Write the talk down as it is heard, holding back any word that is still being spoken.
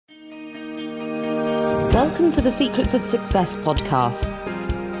Welcome to the Secrets of Success podcast,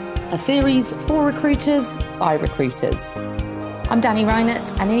 a series for recruiters by recruiters. I'm Danny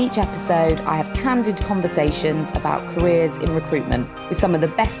Reinert, and in each episode I have candid conversations about careers in recruitment with some of the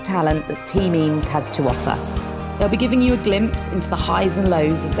best talent that Team Eames has to offer. They'll be giving you a glimpse into the highs and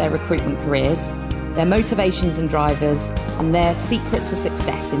lows of their recruitment careers, their motivations and drivers, and their secret to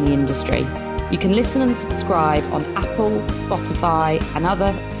success in the industry. You can listen and subscribe on Apple, Spotify, and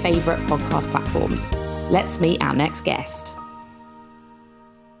other favourite podcast platforms. Let's meet our next guest.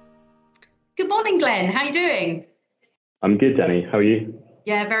 Good morning, Glen. How are you doing? I'm good, Danny. How are you?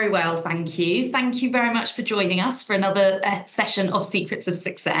 Yeah, very well, thank you. Thank you very much for joining us for another session of Secrets of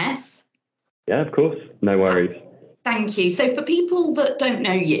Success. Yeah, of course. No worries. Thank you. So for people that don't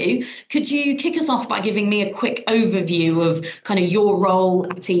know you, could you kick us off by giving me a quick overview of kind of your role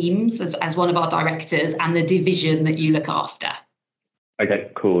at Teams as one of our directors and the division that you look after?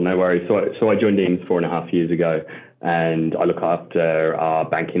 Okay, cool. No worries. So I joined Eames 4.5 years ago, and I look after our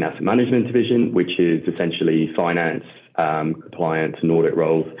banking asset management division, which is essentially finance, compliance and audit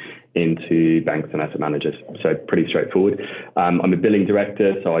roles into banks and asset managers. So pretty straightforward. I'm a billing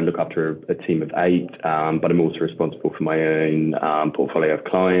director, so I look after a team of 8, but I'm also responsible for my own portfolio of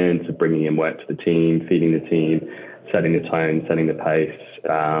clients, bringing in work to the team, feeding the team, setting the tone, setting the pace,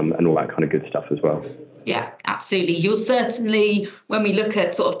 and all that kind of good stuff as well. Yeah, absolutely. You're certainly, when we look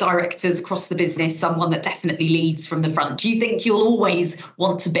at sort of directors across the business, someone that definitely leads from the front. Do you think you'll always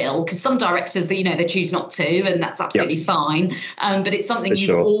want to bill? Because some directors, they choose not to, and that's absolutely fine. But it's something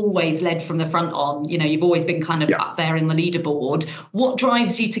you've always led from the front on. You've always been kind of up there in the leaderboard. What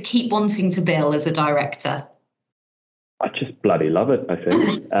drives you to keep wanting to bill as a director? I just bloody love it, I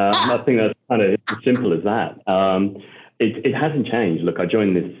think. I think that's kind of as simple as that. It hasn't changed. Look, I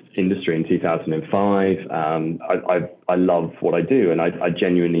joined this industry in 2005. I love what I do, and I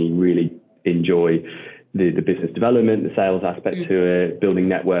genuinely really enjoy the business development, the sales aspect to it, building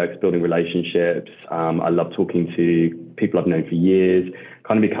networks, building relationships. I love talking to people I've known for years.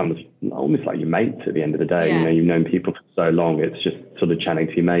 Kind of becomes almost like your mates at the end of the day. Yeah. You've known people for so long. It's just sort of chatting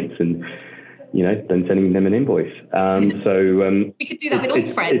to your mates and then sending them an invoice. We could do that with all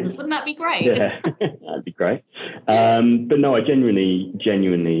friends. Wouldn't that be great? Yeah, that'd be great. But no, I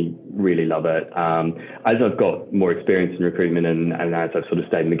genuinely really love it. As I've got more experience in recruitment and as I've sort of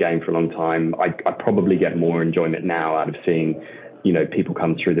stayed in the game for a long time, I probably get more enjoyment now out of seeing, people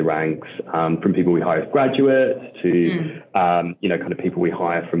come through the ranks, from people we hire as graduates to, kind of people we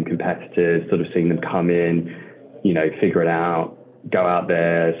hire from competitors, sort of seeing them come in, figure it out, go out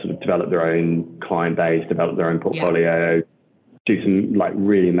there, sort of develop their own client base, develop their own portfolio, do some like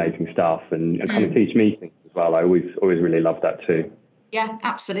really amazing stuff and kind of teach me things as well. I always really love that too. Yeah,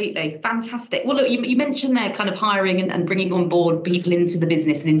 absolutely. Fantastic. Well, look, you mentioned there kind of hiring and bringing on board people into the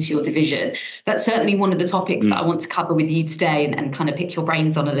business and into your division. That's certainly one of the topics that I want to cover with you today and kind of pick your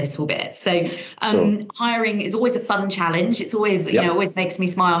brains on a little bit. So hiring is always a fun challenge. It's always, always makes me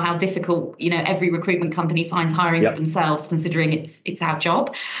smile how difficult, every recruitment company finds hiring for themselves, considering it's our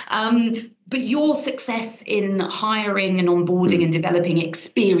job. But your success in hiring and onboarding and developing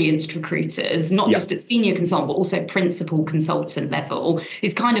experienced recruiters, not just at senior consultant, but also principal consultant level,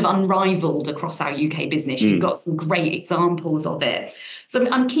 is kind of unrivaled across our UK business. You've got some great examples of it. So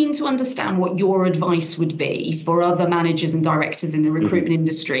I'm keen to understand what your advice would be for other managers and directors in the recruitment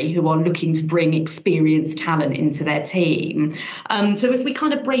industry who are looking to bring experienced talent into their team. So if we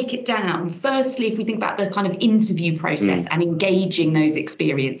kind of break it down, firstly, if we think about the kind of interview process and engaging those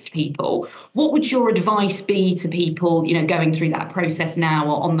experienced people, what would your advice be to people, going through that process now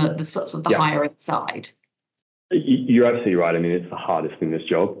on the sorts of the hiring side? You're absolutely right. I mean, it's the hardest in this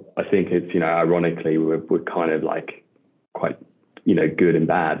job. I think it's, ironically, we're kind of like quite, good and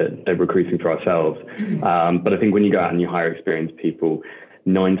bad at recruiting for ourselves. But I think when you go out and you hire experienced people,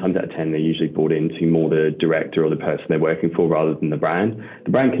 9 times out of 10, they're usually brought into more the director or the person they're working for rather than the brand.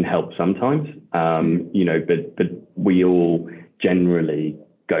 The brand can help sometimes, but we all generally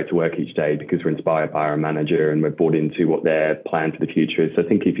go to work each day because we're inspired by our manager and we're bought into what their plan for the future is. So I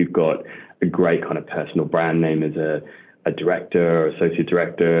think if you've got a great kind of personal brand name as a director or associate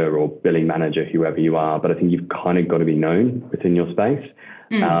director or billing manager, whoever you are, but I think you've kind of got to be known within your space.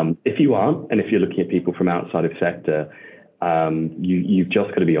 If you aren't, and if you're looking at people from outside of sector, you've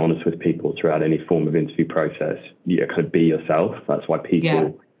just got to be honest with people throughout any form of interview process. You kind of be yourself. That's why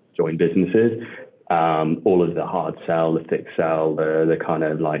people join businesses. All of the hard sell, the thick sell, the kind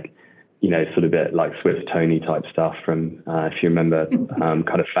of like, sort of bit like Swiss Tony type stuff from, if you remember,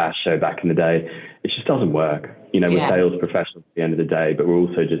 kind of Fast Show back in the day. It just doesn't work. We're sales professionals at the end of the day, but we're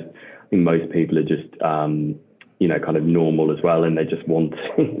also just, I think most people are just, kind of normal as well, and they just want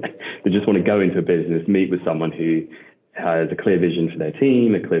to go into a business, meet with someone who has a clear vision for their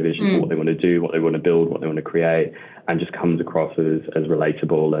team, a clear vision for what they want to do, what they want to build, what they want to create, and just comes across as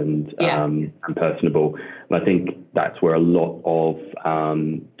relatable and personable. And I think that's where a lot of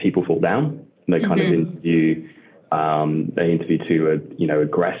people fall down. They kind of interview too,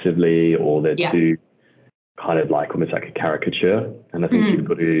 aggressively, or they're too kind of like almost like a caricature. And I think you've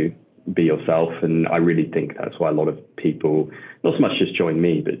got to be yourself. And I really think that's why a lot of people, not so much just join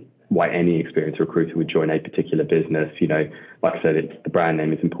me, but why any experienced recruiter would join a particular business. Like I said, the brand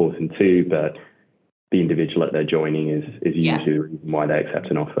name is important too, but the individual that they're joining is usually the reason why they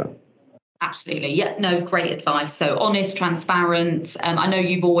accept an offer. Absolutely. Yeah, no, great advice. So honest, transparent. I know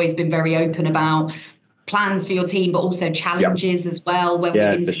you've always been very open about plans for your team, but also challenges as well when we've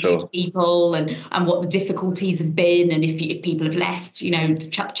interviewed people and what the difficulties have been, and if people have left,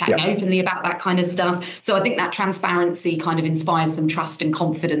 chatting openly about that kind of stuff. So I think that transparency kind of inspires some trust and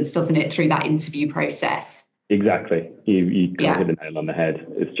confidence, doesn't it, through that interview process? Exactly. You kind of hit the nail on the head.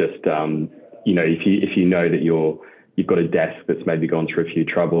 It's just if you know that you've got a desk that's maybe gone through a few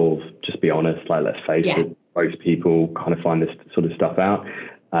troubles, just be honest. Like, let's face it, most people kind of find this sort of stuff out.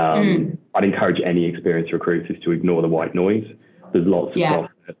 I'd encourage any experienced recruiters to ignore the white noise. There's lots of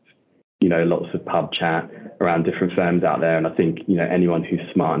gossip, lots of pub chat around different firms out there. And I think, anyone who's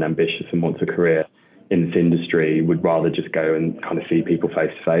smart and ambitious and wants a career in this industry would rather just go and kind of see people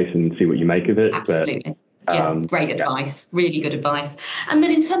face to face and see what you make of it. Absolutely. Great advice. Really good advice. And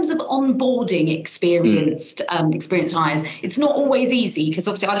then in terms of onboarding experienced hires, it's not always easy, because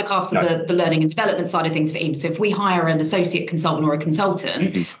obviously I look after the learning and development side of things for Eames. So if we hire an associate consultant or a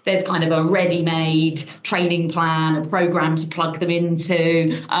consultant, there's kind of a ready-made training plan, a program to plug them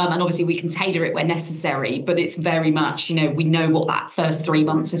into. And obviously we can tailor it where necessary, but it's very much, we know what that first 3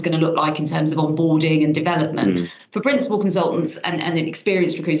 months is going to look like in terms of onboarding and development. For principal consultants and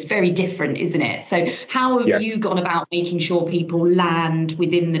experienced recruiters, very different, isn't it? So how have you gone about making sure people land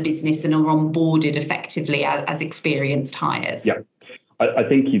within the business and are onboarded effectively as experienced hires? Yeah, I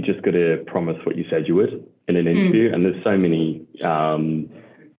think you've just got to promise what you said you would in an interview. And there's so many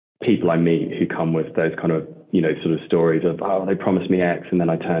people I meet who come with those kind of, sort of stories of, they promised me X and then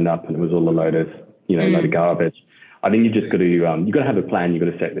I turned up and it was all a load of, load of garbage. I think you've just got to, you've got to have a plan. You've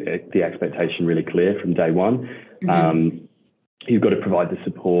got to set the expectation really clear from day one. You've got to provide the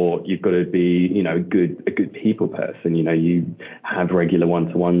support. You've got to be, a good people person. You have regular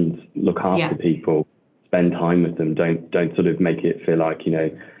one-to-ones, look after people, spend time with them. Don't sort of make it feel like,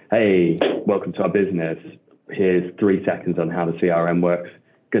 hey, welcome to our business. Here's 3 seconds on how the CRM works.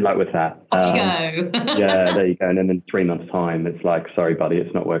 Good luck with that. Off you go. Yeah, there you go. And then in 3 months' time, it's like, sorry, buddy,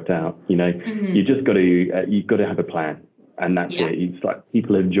 it's not worked out. You just got to, you've got to have a plan. And that's it. It's like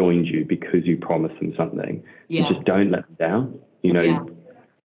people have joined you because you promised them something. You just don't let them down.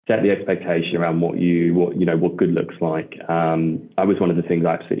 Set the expectation around what good looks like. I was one of the things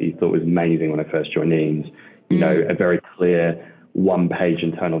I absolutely thought was amazing when I first joined Eames. A very clear 1-page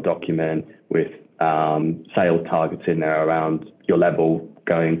internal document with sales targets in there around your level,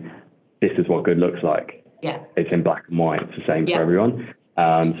 going, this is what good looks like. It's in black and white. It's the same for everyone.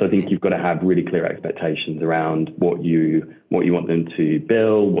 So I think you've got to have really clear expectations around what you want them to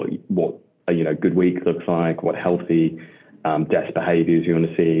build, what a good week looks like, what healthy desk behaviors you want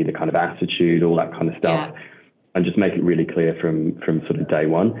to see, the kind of attitude, all that kind of stuff, and just make it really clear from sort of day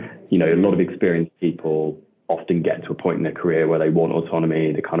one. A lot of experienced people often get to a point in their career where they want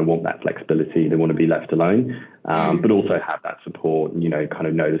autonomy, they kind of want that flexibility, they want to be left alone, but also have that support and, kind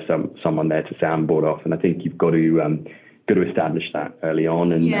of know there's someone there to soundboard off. And I think you've got to establish that early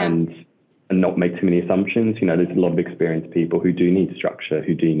on and not make too many assumptions. There's a lot of experienced people who do need structure,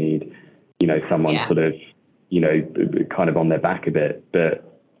 who do need, someone sort of, kind of on their back a bit,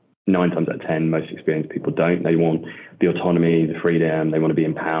 but 9 times out of 10, most experienced people don't. They want the autonomy, the freedom, they want to be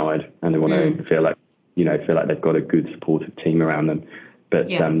empowered, and they want to feel like they've got a good supportive team around them.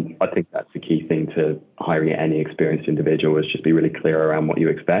 But I think that's the key thing to hiring any experienced individual, is just be really clear around what you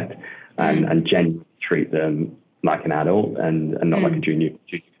expect and genuinely treat them like an adult and not like a junior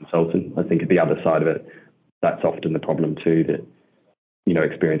consultant. I think at the other side of it, that's often the problem too, that,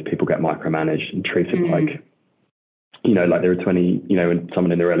 experienced people get micromanaged and treated like, like they're 20, and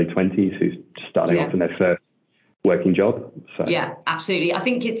someone in their early 20s who's just starting off in their first working job. So. Yeah, absolutely. I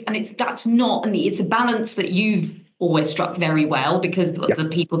think it's a balance that you've always struck very well because of the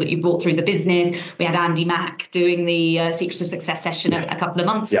people that you brought through the business. We had Andy Mack doing the Secrets of Success session a couple of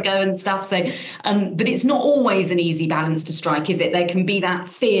months ago and stuff. So, but it's not always an easy balance to strike, is it? There can be that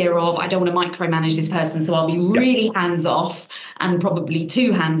fear of, I don't want to micromanage this person, so I'll be really hands off and probably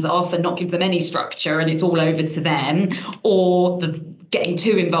too hands off and not give them any structure and it's all over to them, or the getting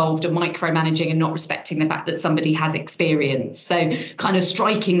too involved and micromanaging and not respecting the fact that somebody has experience. So kind of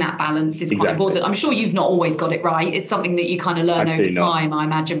striking that balance is quite important. I'm sure you've not always got it right. It's something that you kind of learn over time, I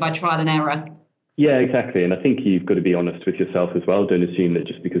imagine, by trial and error. Yeah, exactly. And I think you've got to be honest with yourself as well. Don't assume that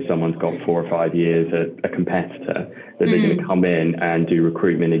just because someone's got 4 or 5 years at a competitor, that they're going to come in and do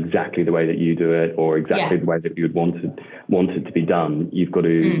recruitment exactly the way that you do it, or exactly the way that you would want it to be done. You've got to,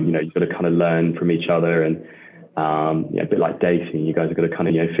 you've got to kind of learn from each other, and a bit like dating, you guys have got to kind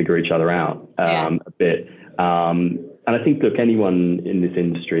of, figure each other out a bit. And I think, look, anyone in this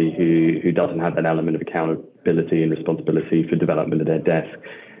industry who doesn't have that element of accountability and responsibility for development of their desk,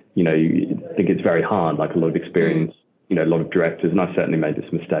 I think it's very hard. Like a lot of experience, a lot of directors, and I've certainly made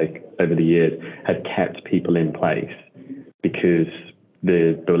this mistake over the years, have kept people in place because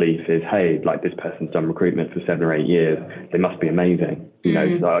the belief is, hey, like this person's done recruitment for 7 or 8 years, they must be amazing.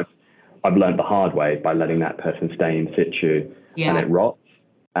 So I've learned the hard way by letting that person stay in situ, and it rots,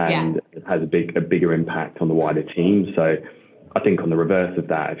 and it has a bigger impact on the wider team. So I think on the reverse of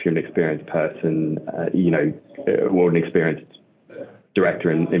that, if you're an experienced person, or an experienced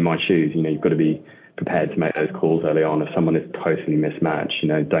director in my shoes, you've got to be prepared to make those calls early on. If someone is totally mismatched,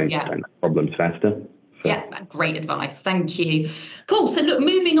 don't let problems fester. Yeah, great advice. Thank you. Cool. So look,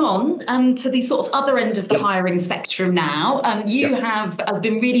 moving on to the sort of other end of the hiring spectrum now. You have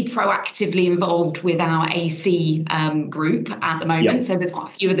been really proactively involved with our AC group at the moment. So there's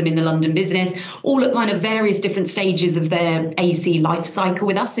quite a few of them in the London business, all at kind of various different stages of their AC life cycle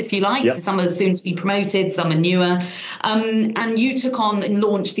with us, if you like. So some are soon to be promoted, some are newer. And you took on and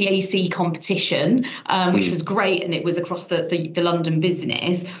launched the AC competition, which was great. And it was across the London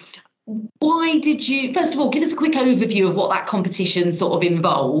business. Why did you, first of all, give us a quick overview of what that competition sort of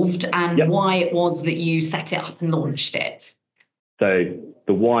involved and why it was that you set it up and launched it? So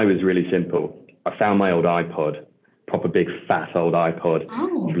the why was really simple. I found my old iPod, proper big fat old iPod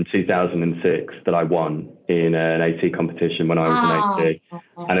from 2006 that I won in an AC competition when I was an AC.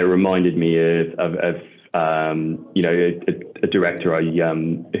 And it reminded me of a director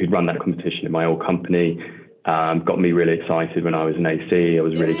who'd run that competition in my old company. Got me really excited when I was an AC. I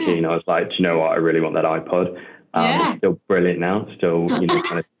was really keen. I was like, do you know what? I really want that iPod. It's still brilliant now. Still,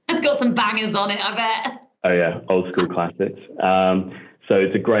 kind of. It's got some bangers on it, I bet. Oh yeah, old school classics. So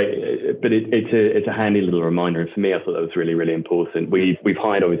it's a great, but it's a handy little reminder. And for me, I thought that was really, really important. We've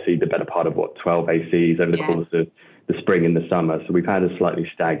hired obviously the better part of 12 ACs over the course of the spring and the summer. So we've had a slightly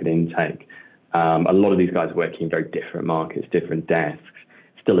staggered intake. A lot of these guys are working in very different markets, different desks.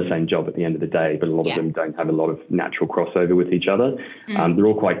 Still the same job at the end of the day, but a lot of them don't have a lot of natural crossover with each other. They're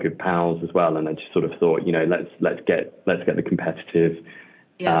all quite good pals as well, and I just sort of thought, let's get the competitive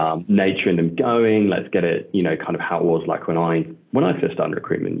nature in them going. Let's get it, kind of how it was like when I first started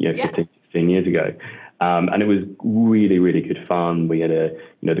recruitment, 15, 16 years ago. And it was really, really good fun. We had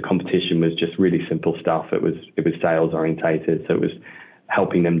the competition was just really simple stuff. It was sales orientated, so it was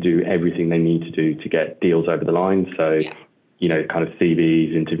helping them do everything they need to do to get deals over the line. So. Kind of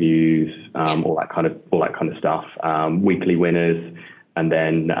CVs, interviews, all that kind of stuff. Weekly winners, and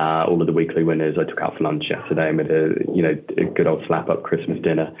then all of the weekly winners I took out for lunch yesterday and with a good old slap up Christmas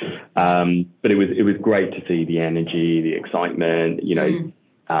dinner. But it was great to see the energy, the excitement,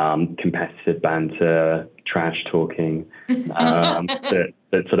 competitive banter, trash talking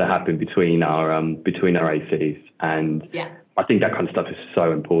that sort of happened between our ACs. And I think that kind of stuff is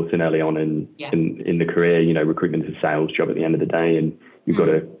so important early on in the career. Recruitment is a sales job at the end of the day, and you've got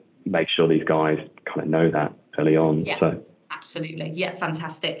to make sure these guys kind of know that early on. So absolutely,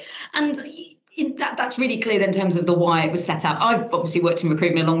 fantastic. And that's really clear in terms of the why it was set up. I've obviously worked in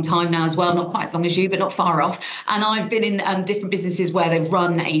recruitment a long time now as well, not quite as long as you, but not far off. And I've been in different businesses where they've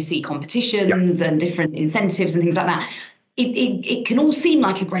run AC competitions and different incentives and things like that. It can all seem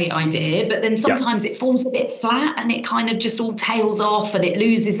like a great idea, but then sometimes it falls a bit flat and it kind of just all tails off and it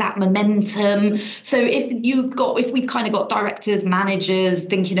loses that momentum. So if we've kind of got directors, managers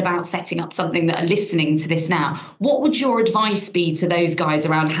thinking about setting up something that are listening to this now, what would your advice be to those guys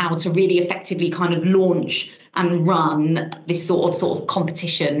around how to really effectively kind of launch and run this sort of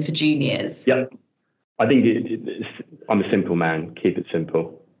competition for juniors? I think I'm a simple man. Keep it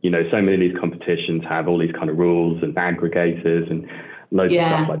simple. So many of these competitions have all these kind of rules and aggregators, and loads of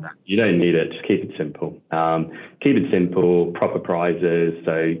stuff like that. You don't need it. Just keep it simple. Keep it simple, proper prizes.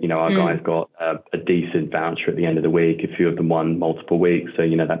 So, you know, our guys got a decent voucher at the end of the week. A few of them won multiple weeks. So,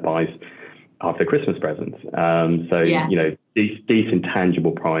 you know, that buys half their Christmas presents. You know, decent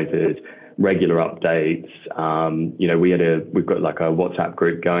tangible prizes, regular updates. You know, we've got like a WhatsApp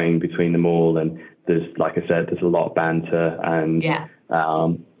group going between them all. And there's, like I said, there's a lot of banter and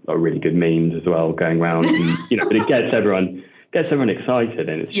really good memes as well going around. And, you know, but it gets everyone excited,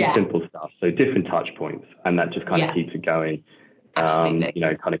 and it's just simple stuff. So different touch points, and that just kind of keeps it going. You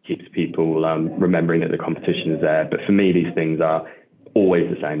know, kind of keeps people remembering that the competition is there. But for me, these things are always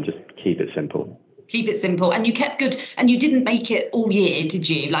the same. Just keep it simple. Keep it simple. And you kept good, and you didn't make it all year, did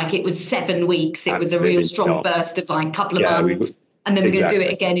you? Like, it was 7 weeks. It was a real strong burst of like a couple of months. And then we're going to do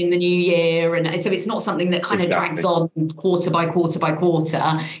it again in the new year. And so it's not something that kind of drags on quarter by quarter by quarter.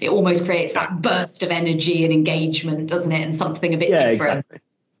 It almost creates that burst of energy and engagement, doesn't it? And something a bit different.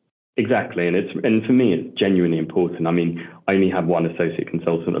 Exactly. And for me, it's genuinely important. I mean, I only have one associate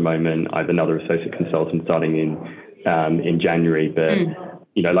consultant at the moment. I have another associate consultant starting in January. But,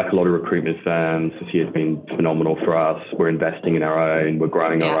 you know, like a lot of recruitment firms, this year's been phenomenal for us. We're investing in our own. We're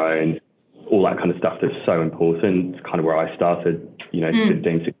growing our own. All that kind of stuff that's so important. It's kind of where I started, you know,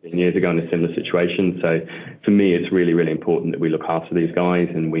 15, 16 years ago in a similar situation. So for me, it's really, really important that we look after these guys,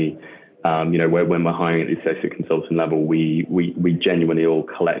 and we, you know, when we're hiring at the associate consultant level, we genuinely all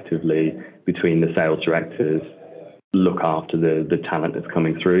collectively between the sales directors look after the talent that's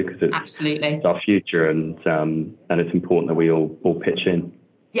coming through, because it's our future, and it's important that we all pitch in.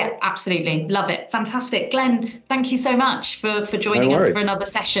 Yeah, absolutely. Love it. Fantastic. Glenn, thank you so much for joining us for another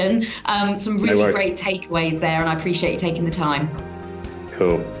session. Some really great takeaways there, and I appreciate you taking the time.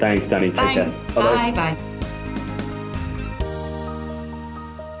 Cool. Thanks, Danny. Take care. Bye. Bye.